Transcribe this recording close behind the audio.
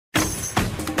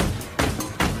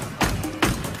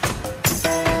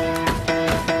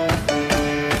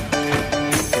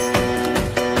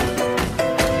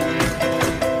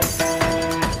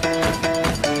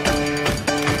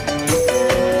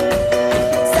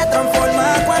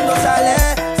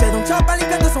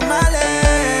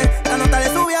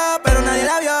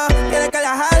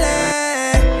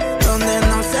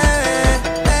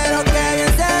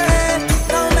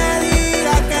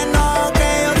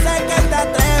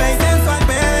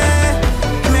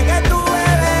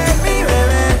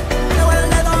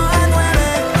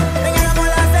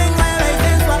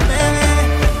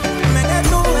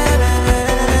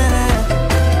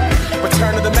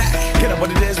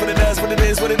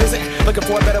Looking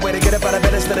for a better way to get up out of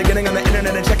bed instead of getting on the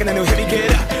internet and checking a new hit. Me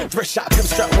get up, thrift shop, come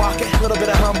strut walking. A little bit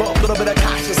of humble, a little bit of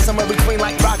cautious. Somewhere between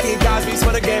like Rocky and Cosby's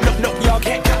for the game. Nope, nope, y'all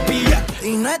can't copy.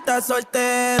 Y no estás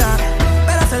soltera,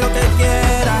 pero hace lo que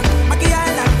quiera.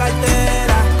 Maquillaje en la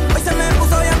cartera, hoy se me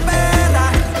puso bien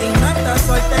perra. Y no estás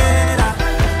soltera,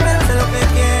 pero hace lo que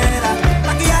quiera.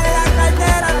 Maquillaje en la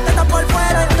cartera, no te está por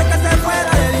fuera, antes que se fuera.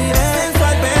 Le diré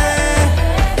sensual, bebé.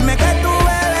 Dime que tu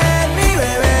bebé es mi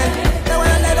bebé. Te voy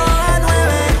a dar de 2 a 9.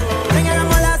 Ven,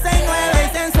 hagamos las 6, 9 y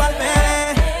sensual, bebé.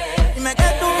 Dime que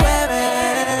tu bebé.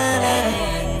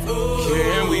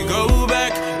 Can we go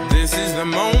back? This is the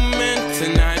moment.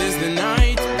 Tonight is the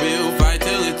night. We'll fight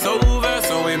till it's over.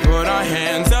 So we put our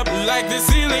hands up like the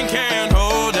ceiling can't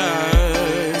hold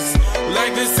us.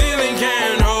 Like the ceiling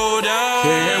can't hold us.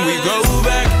 Can we go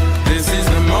back? This is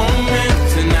the moment.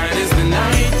 Tonight is the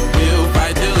night. We'll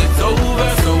fight till it's over.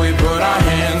 So we put our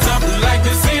hands up like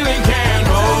the ceiling can't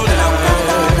hold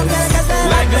us.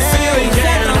 Like the ceiling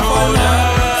can't hold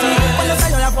us. Cuando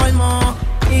salió la formó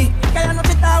y que la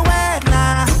noche está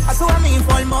buena. A su amigo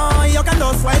informó y yo que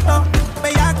ando suelto.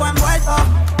 Bellaco envuelto,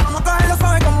 vamos a cogerlo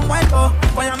suave como un muerto.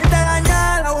 Con la mente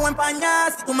dañada, la voy a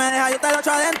empañar. Si tú me dejas, yo te lo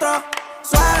echo adentro.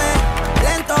 Suave,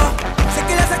 lento, si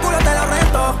quieres ese culo te lo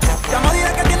rento. Llamo,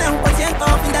 diré que tienes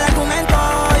 1%, fin del argumento.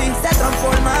 Y se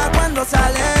transforma cuando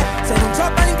sale. Ser un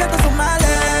chopper intento sus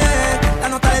males.